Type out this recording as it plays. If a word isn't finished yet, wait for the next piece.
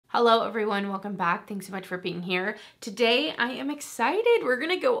Hello everyone, welcome back. Thanks so much for being here. Today I am excited. We're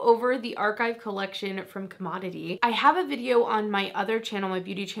gonna go over the archive collection from Commodity. I have a video on my other channel, my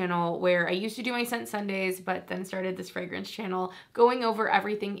beauty channel, where I used to do my scent Sundays, but then started this fragrance channel, going over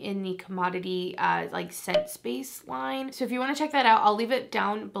everything in the Commodity like scent space line. So if you wanna check that out, I'll leave it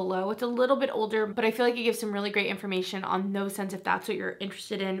down below. It's a little bit older, but I feel like it gives some really great information on those scents if that's what you're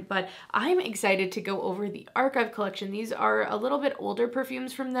interested in. But I'm excited to go over the archive collection. These are a little bit older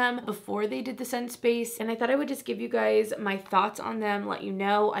perfumes from them before they did the scent space, and I thought I would just give you guys my thoughts on them, let you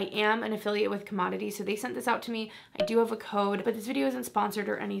know I am an affiliate with Commodity, so they sent this out to me. I do have a code, but this video isn't sponsored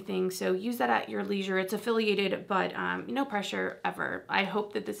or anything, so use that at your leisure. It's affiliated, but no pressure ever. I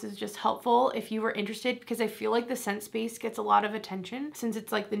hope that this is just helpful if you were interested, because I feel like the scent space gets a lot of attention since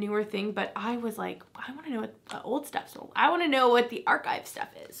it's like the newer thing, but I was like, I want to know what the old stuff's. I want to know what the archive stuff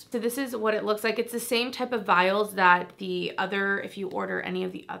is. So this is what it looks like. It's the same type of vials that the other, if you order any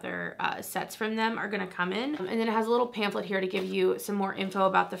of the other sets from them, are gonna come in. And then it has a little pamphlet here to give you some more info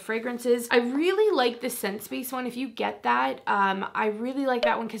about the fragrances. I really like the scent space one. If you get that, I really like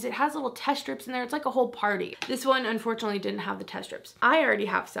that one because it has little test strips in there. It's like a whole party. This one unfortunately didn't have the test strips. I already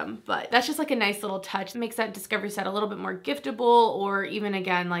have some, but that's just like a nice little touch. It makes that discovery set a little bit more giftable, or even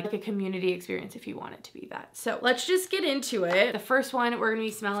again like a community experience if you want it to be that. So let's just get into it. The first one we're gonna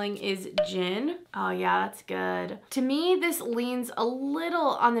be smelling is gin. Oh yeah, that's good. To me, this leans a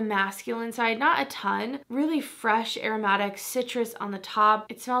little on the masculine side, not a ton. Really fresh, aromatic, citrus on the top.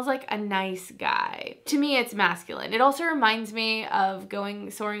 It smells like a nice guy. To me, it's masculine. It also reminds me of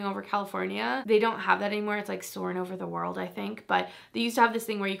soaring over California. They don't have that anymore. It's like soaring over the world, I think. But they used to have this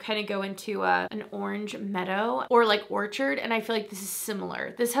thing where you kind of go into an orange meadow or like orchard, and I feel like this is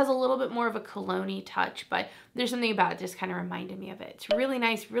similar. This has a little bit more of a cologne-y touch, but there's something about it just kind of reminded me of it. It's really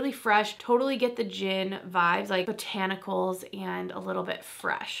nice, really fresh. Totally get the gin vibes, like botanicals and a little bit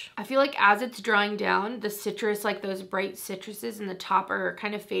fresh. I feel like as it's drying down, the citrus, like those bright citruses in the top are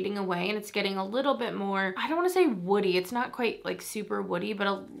kind of fading away, and it's getting a little bit more, I don't want to say woody. It's not quite like super woody, but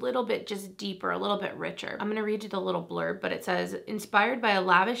a little bit just deeper, a little bit richer. I'm gonna read you the little blurb, but it says, inspired by a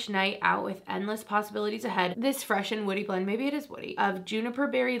lavish night out with endless possibilities ahead, this fresh and woody blend, maybe it is woody, of juniper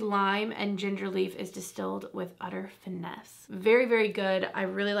berry, lime, and ginger leaf is distilled with utter finesse. Very, very good. I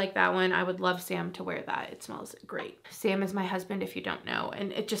really like that one. I would love Sam to wear that. It smells great. Sam is my husband, if you don't know,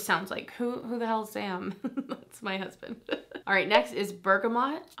 and it just sounds like, who the hell is Sam? That's my husband. All right, next is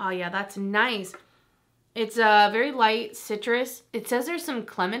Bergamot. Oh yeah, that's nice. It's a very light citrus. It says there's some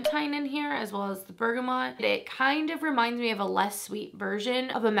clementine in here as well as the bergamot. It kind of reminds me of a less sweet version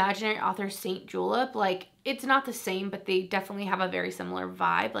of imaginary author Saint Julep. Like, it's not the same, but they definitely have a very similar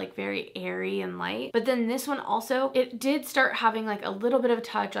vibe, like very airy and light. But then this one also, it did start having like a little bit of a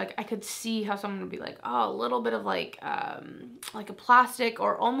touch. Like I could see how someone would be like, oh, a little bit of like a plastic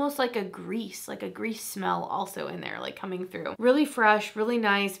or almost like a grease smell also in there, like coming through. Really fresh, really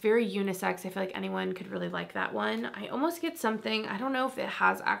nice, very unisex. I feel like anyone could really like that one. I almost get something, I don't know if it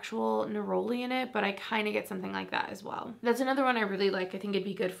has actual neroli in it, but I kind of get something like that as well. That's another one I really like. I think it'd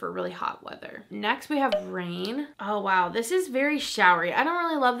be good for really hot weather. Next we have Rain. Oh wow, this is very showery. I don't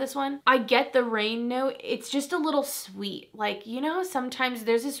really love this one. I get the rain note. It's just a little sweet. Like, you know, sometimes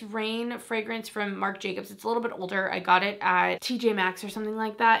there's this rain fragrance from Marc Jacobs. It's a little bit older. I got it at TJ Maxx or something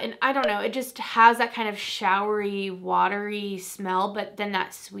like that. And I don't know, it just has that kind of showery, watery smell, but then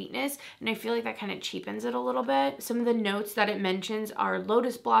that sweetness. And I feel like that kind of cheapens it a little bit. Some of the notes that it mentions are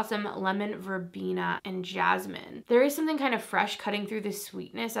lotus blossom, lemon, verbena, and jasmine. There is something kind of fresh cutting through the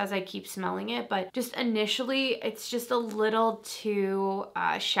sweetness as I keep smelling it, but just initially it's just a little too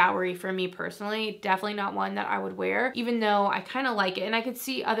showery for me personally. Definitely not one that I would wear, even though I kind of like it and I could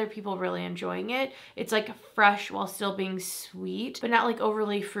see other people really enjoying it. It's like fresh while still being sweet, but not like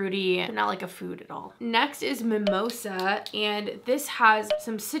overly fruity, but not like a food at all. Next is Mimosa, and this has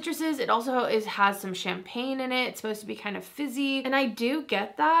some citruses. It also has some champagne in it. It's supposed to be kind of fizzy, and I do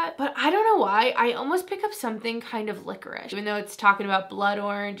get that, but I don't know why. I almost pick up something kind of licorice, even though it's talking about blood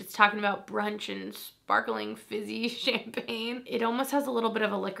orange, it's talking about brunch and sparkling fizzy champagne. It almost has a little bit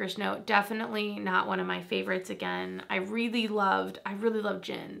of a licorice note. Definitely not one of my favorites again. I really love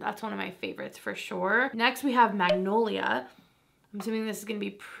gin. That's one of my favorites for sure. Next we have Magnolia. I'm assuming this is gonna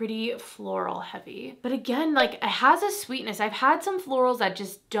be pretty floral heavy. But again, like it has a sweetness. I've had some florals that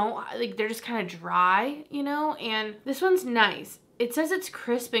just don't, like they're just kind of dry, you know? And this one's nice. It says it's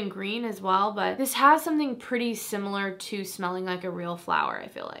crisp and green as well, but this has something pretty similar to smelling like a real flower, I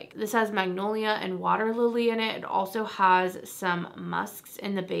feel like. This has Magnolia and water lily in it. It also has some musks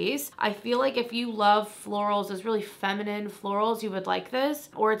in the base. I feel like if you love florals, those really feminine florals, you would like this,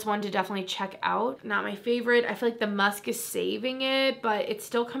 or it's one to definitely check out. Not my favorite. I feel like the musk is saving it, but it's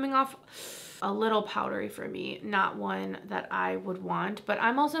still coming off a little powdery for me, not one that I would want, but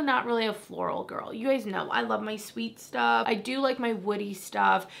I'm also not really a floral girl. You guys know I love my sweet stuff. I do like my woody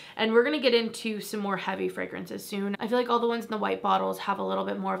stuff, and we're gonna get into some more heavy fragrances soon. I feel like all the ones in the white bottles have a little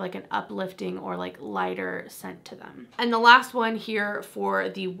bit more of like an uplifting or like lighter scent to them. And the last one here for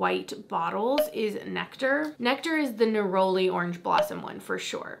the white bottles is Nectar. Nectar is the neroli orange blossom one for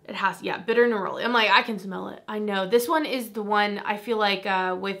sure. It has, yeah, bitter neroli. I'm like, I can smell it. I know. This one is the one I feel like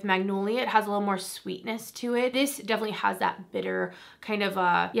with Magnolia, it has a little more sweetness to it. This definitely has that bitter kind of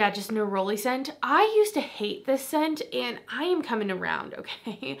yeah, just neroli scent. I used to hate this scent, and I am coming around,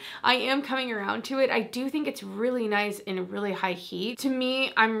 okay? I am coming around to it. I do think it's really nice in really high heat. To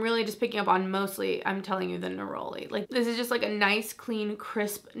me, I'm really just picking up on mostly, I'm telling you, the neroli. Like, this is just like a nice, clean,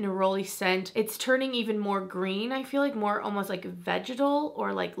 crisp neroli scent. It's turning even more green. I feel like more almost like vegetal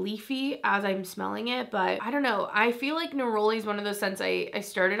or like leafy as I'm smelling it, but I don't know. I feel like neroli is one of those scents I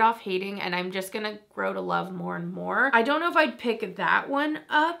started off hating, and I'm just gonna grow to love more and more. I don't know if I'd pick that one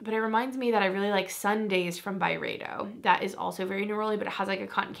up, but it reminds me that I really like Sundays from Byredo. That is also very neroli, but it has like a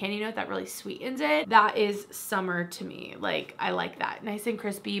cotton candy note that really sweetens it. That is summer to me. Like, I like that. Nice and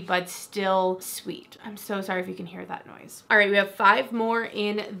crispy, but still sweet. I'm so sorry if you can hear that noise. All right, we have 5 more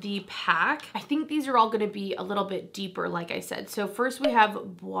in the pack. I think these are all gonna be a little bit deeper, like I said. So first we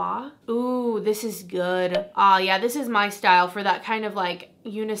have Bois. Ooh, this is good. Ah, yeah, this is my style for that kind of like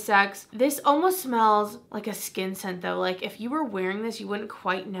unisex. This almost smells like a skin scent though. Like if you were wearing this, you wouldn't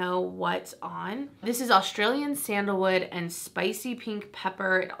quite know what's on. This is Australian sandalwood and spicy pink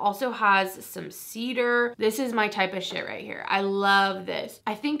pepper. It also has some cedar. This is my type of shit right here. I love this.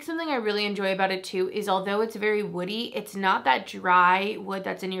 I think something I really enjoy about it too is although it's very woody, it's not that dry wood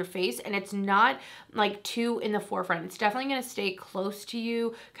that's in your face, and it's not like too in the forefront. It's definitely gonna stay close to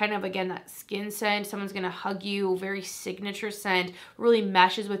you, kind of again that skin scent. Someone's gonna hug you, very signature scent, really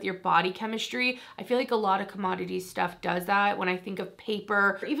meshes with your body chemistry. I feel like a lot of commodity stuff does that. When I think of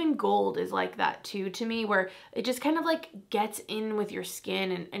paper, or even gold is like that too to me, where it just kind of like gets in with your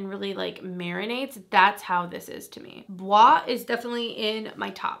skin and really like marinates. That's how this is to me. Bois is definitely in my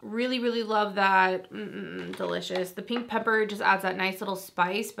top. Really, really love that. Delicious. The pink pepper just adds that nice little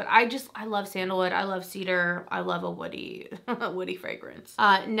spice, but I love sandalwood. I love cedar. I love a woody, woody fragrance.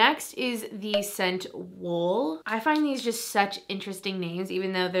 Next is the scent Wool. I find these just such interesting names,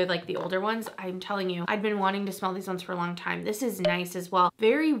 even though they're like the older ones. I'm telling you, I'd been wanting to smell these ones for a long time. This is nice as well.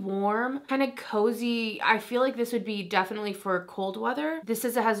 Very warm, kind of cozy. I feel like this would be definitely for cold weather. This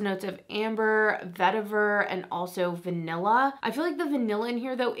says it has notes of amber, vetiver, and also vanilla. I feel like the vanilla in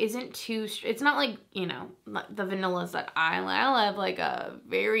here though isn't too, it's not like, you know, the vanillas that I love, like a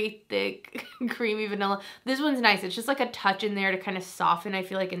very thick, creamy vanilla. This one's nice. It's just like a touch in there to kind of soften, I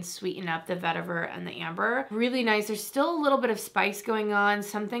feel like, and sweeten up the vetiver and the amber. Really nice. There's still a little bit of spice going on,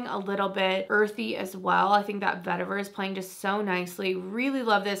 something a little bit earthy as well. I think that vetiver is playing just so nicely. Really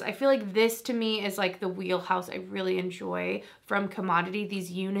love this. I feel like this to me is like the wheelhouse I really enjoy from commodity.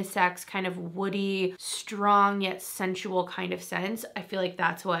 These unisex kind of woody, strong yet sensual kind of scents. I feel like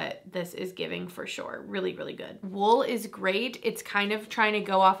that's what this is giving for sure. Really, really good. Wool is great. It's kind of trying to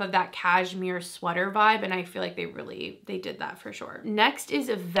go off of that cashmere sweater vibe, and I feel like they did that for sure. Next is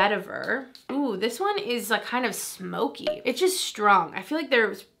vetiver. Ooh, this one is like kind of smoky. It's just strong. I feel like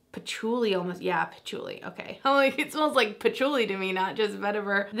there's patchouli almost. Yeah, patchouli. Okay. I'm like, it smells like patchouli to me, not just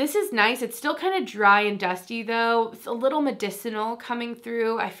vetiver. This is nice. It's still kind of dry and dusty though. It's a little medicinal coming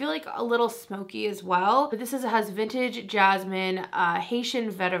through. I feel like a little smoky as well. But this is, it has vintage jasmine, Haitian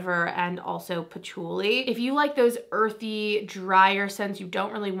vetiver, and also patchouli. If you like those earthy, drier scents, you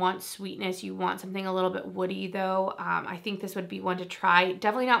don't really want sweetness, you want something a little bit woody though, I think this would be one to try.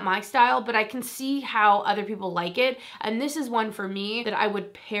 Definitely not my style, but I can see how other people like it. And this is one for me that I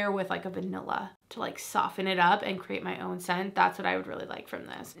would pair with like a vanilla to like soften it up and create my own scent. That's what I would really like from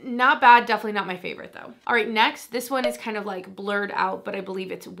this. Not bad, definitely not my favorite though. All right, next, this one is kind of like blurred out, but I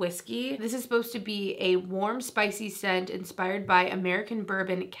believe it's whiskey. This is supposed to be a warm, spicy scent inspired by American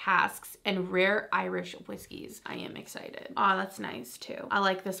bourbon casks and rare Irish whiskeys. I am excited. Oh, that's nice too. I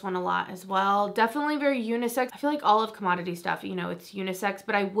like this one a lot as well. Definitely very unisex. I feel like all of commodity stuff, you know, it's unisex,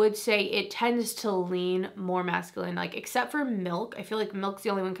 but I would say it tends to lean more masculine, like except for milk. I feel like milk's the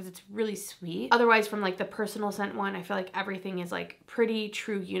only one because it's really sweet. otherwise from like the personal scent one, I feel like everything is like pretty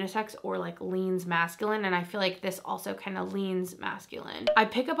true unisex or like leans masculine, and I feel like this also kind of leans masculine. I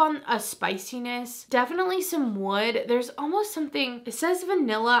pick up on a spiciness, definitely some wood. There's almost something, it says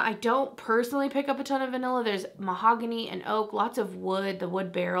vanilla. I don't personally pick up a ton of vanilla. There's mahogany and oak, lots of wood, the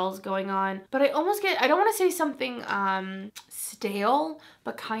wood barrels going on, but I almost get, I don't want to say something stale,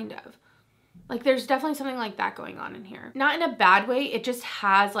 but kind of. Like there's definitely something like that going on in here. Not in a bad way, it just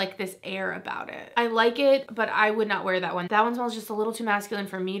has like this air about it. I like it, but I would not wear that one. That one smells just a little too masculine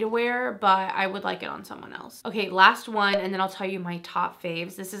for me to wear, but I would like it on someone else. Okay, last one, and then I'll tell you my top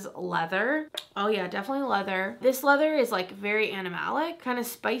faves. This is leather. Oh yeah, definitely leather. This leather is like very animalic, kind of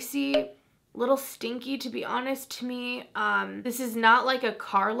spicy, little stinky to be honest to me. This is not like a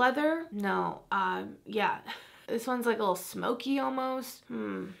car leather. No, yeah. This one's like a little smoky almost.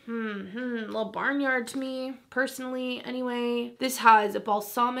 Little barnyard to me, personally, anyway. This has a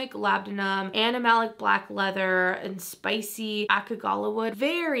balsamic labdanum, animalic black leather, and spicy akagala wood.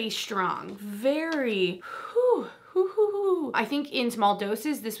 Very strong, very, I think in small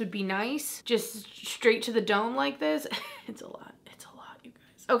doses, this would be nice. Just straight to the dome like this. It's a lot.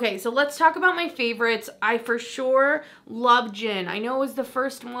 Okay, so let's talk about my favorites. I for sure love gin. I know it was the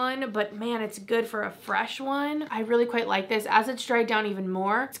first one, but man, it's good for a fresh one. I really quite like this. As it's dried down even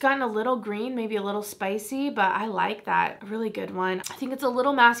more, it's gotten a little green, maybe a little spicy, but I like that. A really good one. I think it's a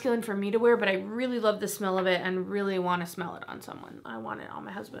little masculine for me to wear, but I really love the smell of it and really want to smell it on someone. I want it on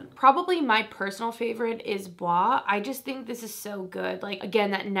my husband. Probably my personal favorite is Bois. I just think this is so good. Like,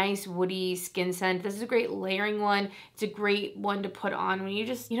 again, that nice woody skin scent. This is a great layering one. It's a great one to put on when you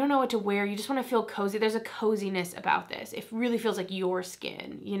don't know what to wear. You just want to feel cozy. There's a coziness about this. It really feels like your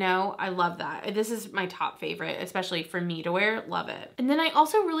skin, you know? I love that. This is my top favorite, especially for me to wear. Love it. And then I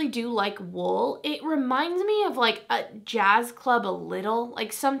also really do like wool. It reminds me of like a jazz club a little,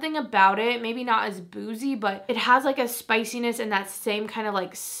 like something about it, maybe not as boozy, but it has like a spiciness and that same kind of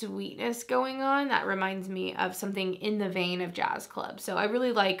like sweetness going on that reminds me of something in the vein of jazz club. So I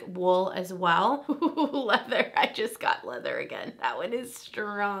really like wool as well. Leather. I just got leather again. That one is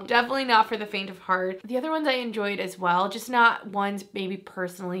strong. Definitely not for the faint of heart. The other ones I enjoyed as well, just not ones maybe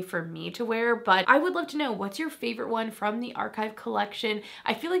personally for me to wear, but I would love to know, what's your favorite one from the archive collection?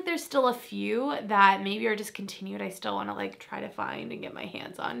 I feel like there's still a few that maybe are discontinued. I still want to like try to find and get my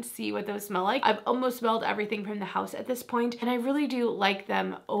hands on, see what those smell like. I've almost smelled everything from the house at this point, and I really do like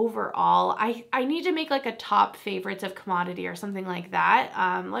them overall. I need to make like a top favorites of commodity or something like that.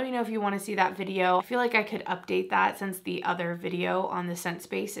 Let me know if you want to see that video. I feel like I could update that since the other video on the scent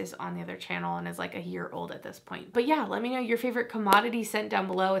space is on the other channel and is like a year old at this point. But yeah, let me know your favorite commodity scent down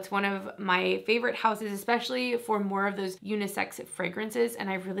below. It's one of my favorite houses, especially for more of those unisex fragrances, and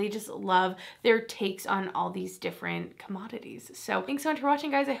I really just love their takes on all these different commodities. So thanks so much for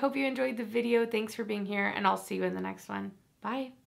watching, guys. I hope you enjoyed the video. Thanks for being here, and I'll see you in the next one. Bye.